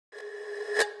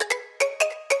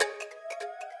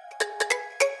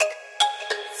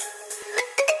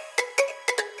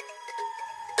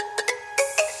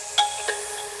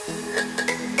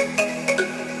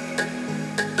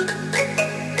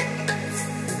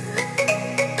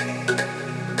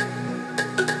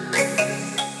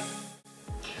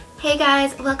Hey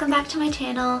guys, welcome back to my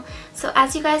channel. So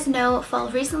as you guys know, fall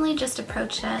recently just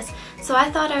approached us, so I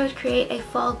thought I would create a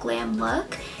fall glam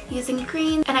look using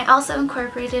green, and I also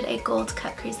incorporated a gold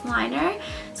cut crease liner.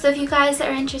 So if you guys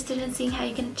are interested in seeing how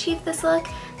you can achieve this look,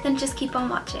 then just keep on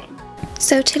watching.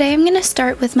 So today I'm going to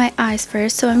start with my eyes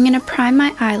first. So I'm going to prime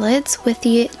my eyelids with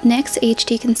the NYX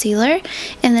HD Concealer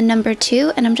in the number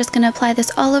 2, and I'm just going to apply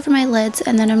this all over my lids,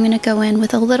 and then I'm going to go in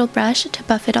with a little brush to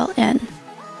buff it all in.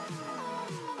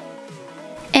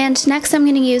 And next I'm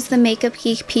going to use the Makeup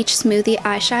Geek Peach Smoothie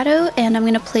eyeshadow, and I'm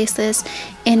going to place this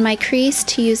in my crease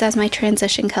to use as my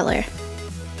transition color.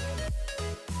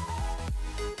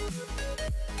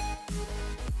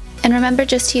 And remember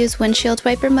just to use windshield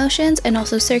wiper motions and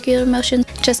also circular motions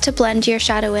just to blend your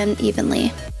shadow in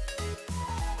evenly.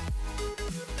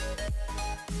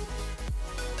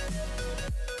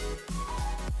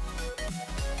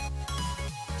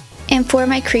 And for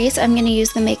my crease, I'm going to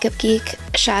use the Makeup Geek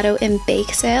Shadow in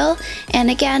Bake Sale. And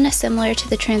again, similar to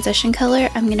the transition color,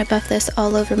 I'm going to buff this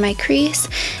all over my crease.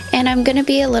 And I'm going to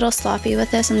be a little sloppy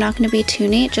with this. I'm not going to be too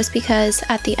neat just because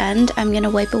at the end, I'm going to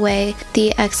wipe away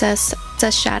the excess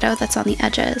shadow that's on the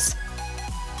edges.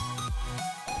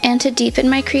 And to deepen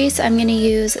my crease, I'm going to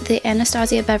use the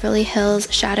Anastasia Beverly Hills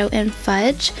Shadow in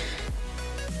Fudge.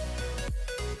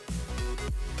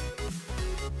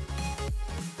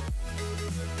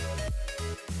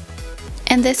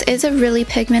 And this is a really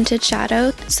pigmented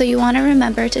shadow, so you want to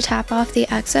remember to tap off the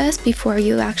excess before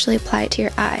you actually apply it to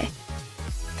your eye.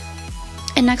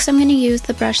 And next I'm going to use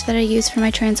the brush that I used for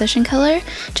my transition color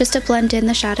just to blend in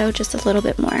the shadow just a little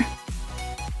bit more.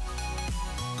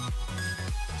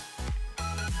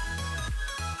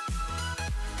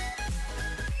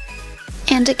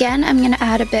 And again, I'm going to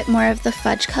add a bit more of the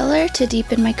Fudge color to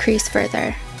deepen my crease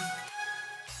further.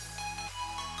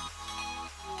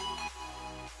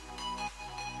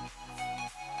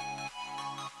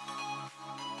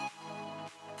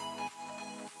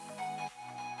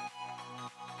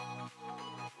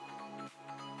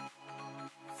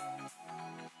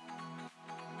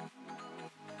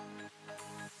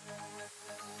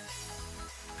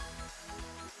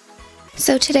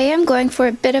 So today I'm going for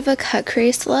a bit of a cut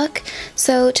crease look.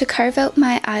 So to carve out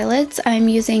my eyelids, I'm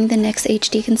using the NYX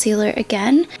HD Concealer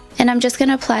again, and I'm just going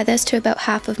to apply this to about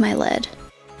half of my lid.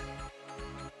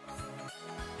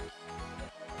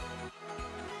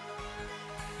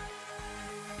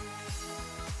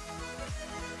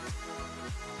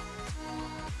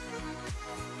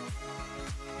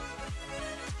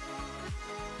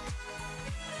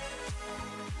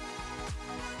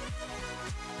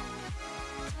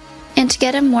 And to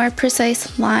get a more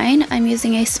precise line, I'm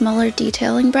using a smaller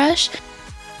detailing brush.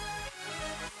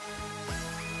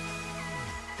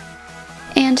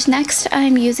 And next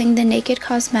I'm using the Naked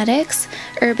Cosmetics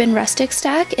Urban Rustic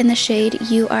Stack in the shade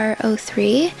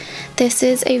UR03. This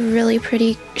is a really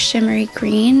pretty shimmery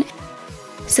green.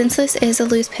 Since this is a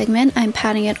loose pigment, I'm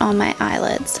patting it on my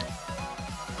eyelids.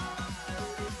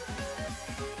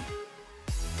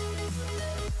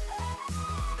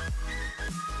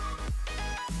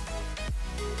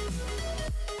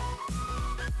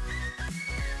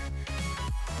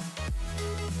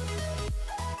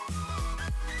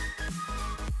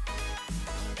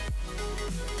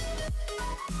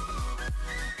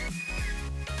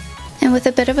 And with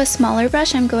a bit of a smaller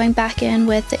brush, I'm going back in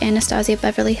with the Anastasia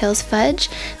Beverly Hills Fudge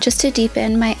just to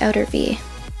deepen my outer V.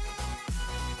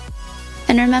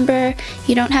 And remember,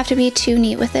 you don't have to be too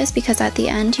neat with this because at the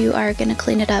end you are going to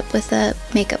clean it up with a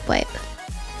makeup wipe.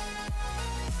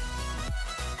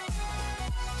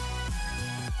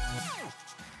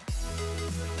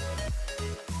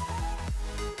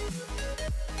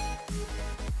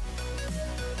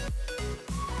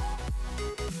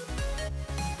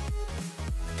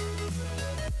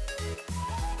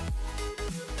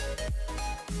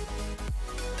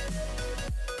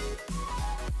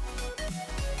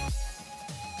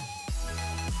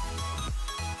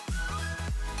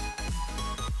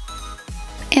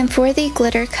 And for the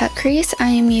glitter cut crease, I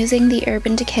am using the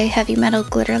Urban Decay Heavy Metal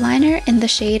Glitter Liner in the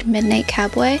shade Midnight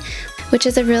Cowboy, which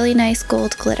is a really nice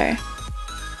gold glitter.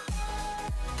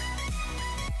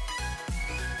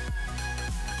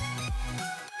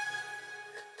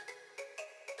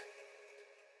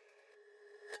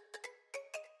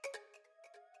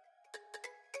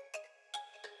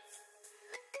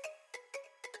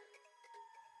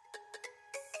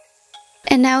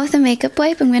 And now with a makeup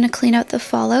wipe, I'm going to clean out the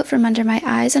fallout from under my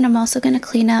eyes, and I'm also going to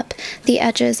clean up the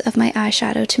edges of my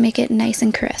eyeshadow to make it nice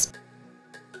and crisp.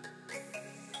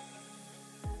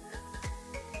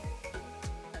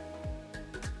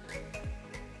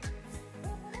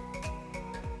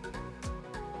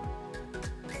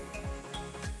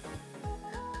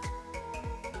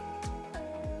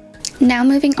 Now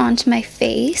moving on to my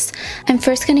face, I'm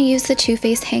first going to use the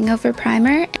Faced Hangover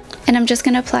Primer, and I'm just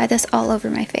going to apply this all over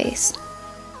my face.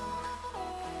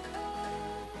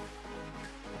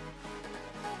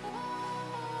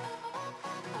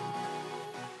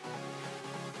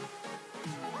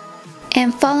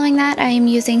 And following that, I am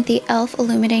using the e.l.f.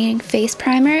 Illuminating Face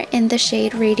Primer in the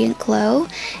shade Radiant Glow,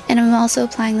 and I'm also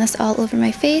applying this all over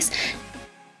my face.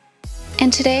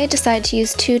 And today I decided to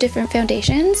use two different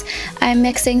foundations. I'm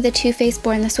mixing the Too Faced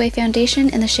Born This Way foundation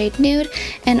in the shade Nude,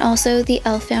 and also the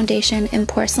e.l.f. foundation in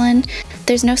Porcelain.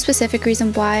 There's no specific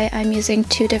reason why I'm using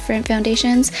two different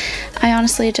foundations. I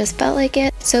honestly just felt like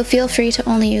it, so feel free to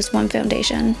only use one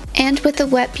foundation. And with the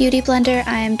Wet Beauty Blender,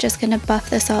 I am just going to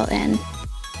buff this all in.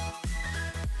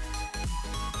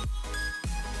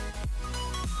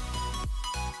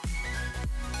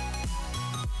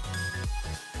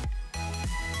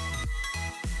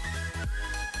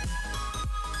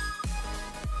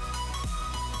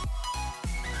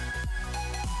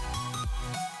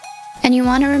 And you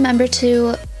want to remember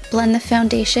to blend the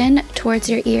foundation towards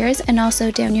your ears and also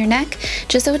down your neck,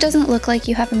 just so it doesn't look like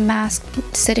you have a mask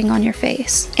sitting on your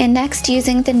face. And next,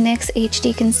 using the NYX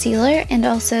HD Concealer and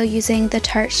also using the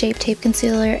Tarte Shape Tape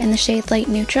Concealer in the shade Light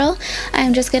Neutral,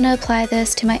 I'm just going to apply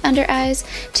this to my under eyes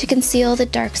to conceal the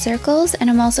dark circles, and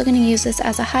I'm also going to use this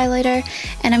as a highlighter,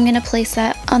 and I'm going to place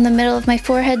that on the middle of my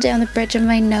forehead, down the bridge of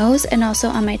my nose, and also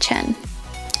on my chin.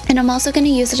 And I'm also going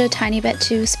to use it a tiny bit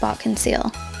to spot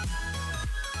conceal.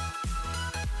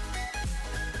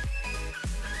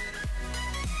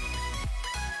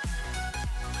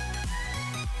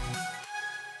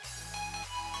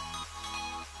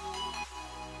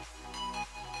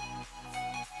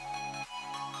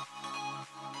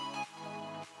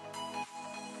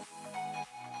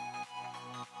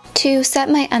 To set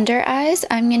my under eyes,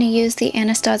 I'm going to use the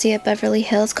Anastasia Beverly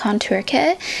Hills Contour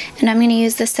Kit, and I'm going to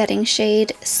use the setting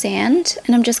shade Sand,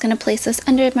 and I'm just going to place this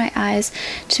under my eyes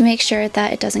to make sure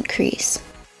that it doesn't crease.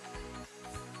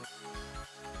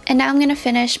 And now I'm going to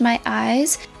finish my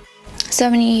eyes, so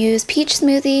I'm going to use Peach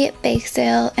Smoothie, Bake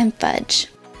Sale, and Fudge.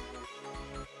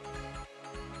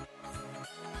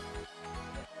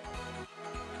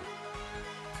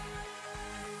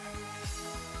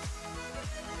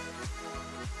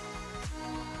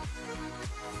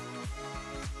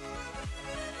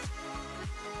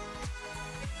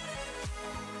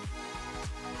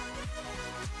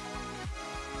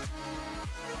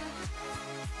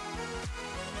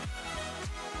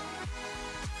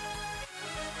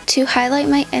 To highlight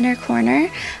my inner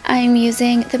corner, I am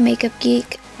using the Makeup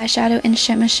Geek eyeshadow in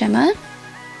Shimma.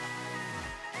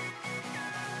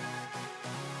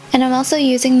 And I'm also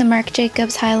using the Marc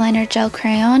Jacobs Highliner Gel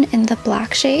Crayon in the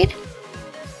black shade.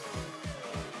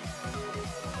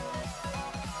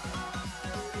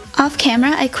 Off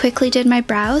camera, I quickly did my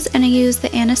brows, and I used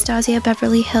the Anastasia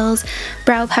Beverly Hills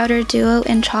Brow Powder Duo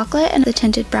in Chocolate and the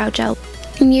Tinted Brow Gel.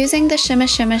 I'm using the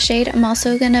Shimma shade. I'm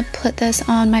also going to put this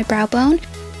on my brow bone.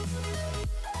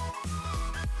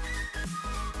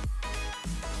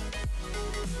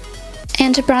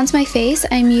 And to bronze my face,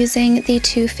 I'm using the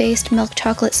Too Faced Milk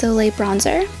Chocolate Soleil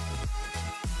bronzer.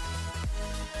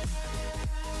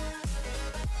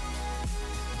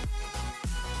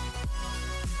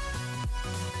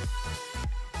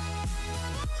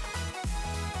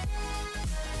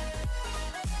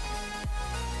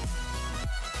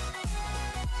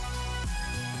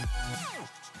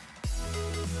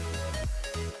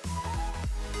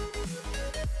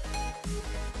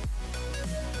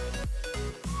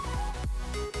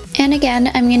 And again,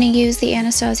 I'm going to use the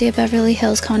Anastasia Beverly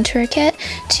Hills Contour Kit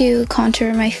to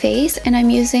contour my face, and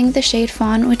I'm using the shade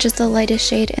Fawn, which is the lightest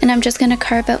shade, and I'm just going to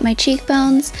carve out my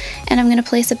cheekbones, and I'm going to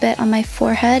place a bit on my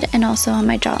forehead and also on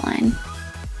my jawline.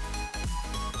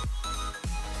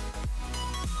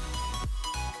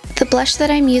 The blush that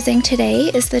I'm using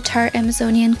today is the Tarte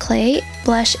Amazonian Clay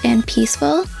blush in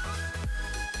Peaceful.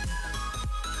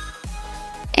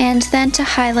 And then to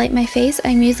highlight my face,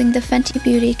 I'm using the Fenty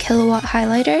Beauty Killawatt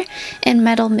highlighter in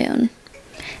Metal Moon.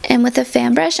 And with a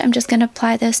fan brush, I'm just going to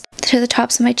apply this to the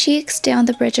tops of my cheeks, down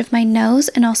the bridge of my nose,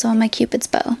 and also on my cupid's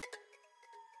bow.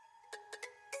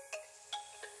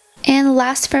 And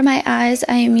last for my eyes,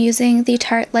 I am using the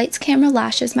Tarte Lights Camera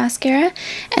Lashes Mascara,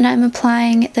 and I'm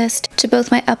applying this to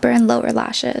both my upper and lower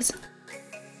lashes.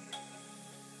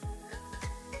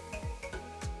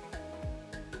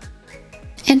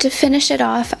 And to finish it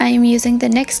off, I am using the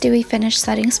NYX Dewy Finish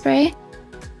Setting Spray.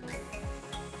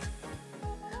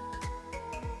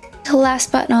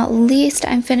 Last but not least,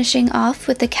 I'm finishing off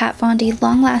with the Kat Von D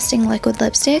Long Lasting Liquid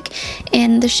Lipstick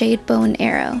in the shade Bow and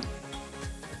Arrow.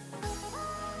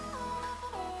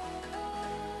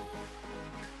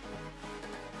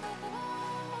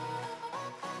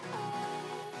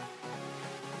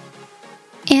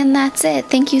 And that's it.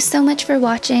 Thank you so much for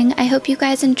watching. I hope you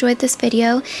guys enjoyed this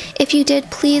video. If you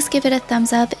did, please give it a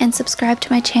thumbs up and subscribe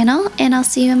to my channel, and I'll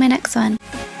see you in my next one.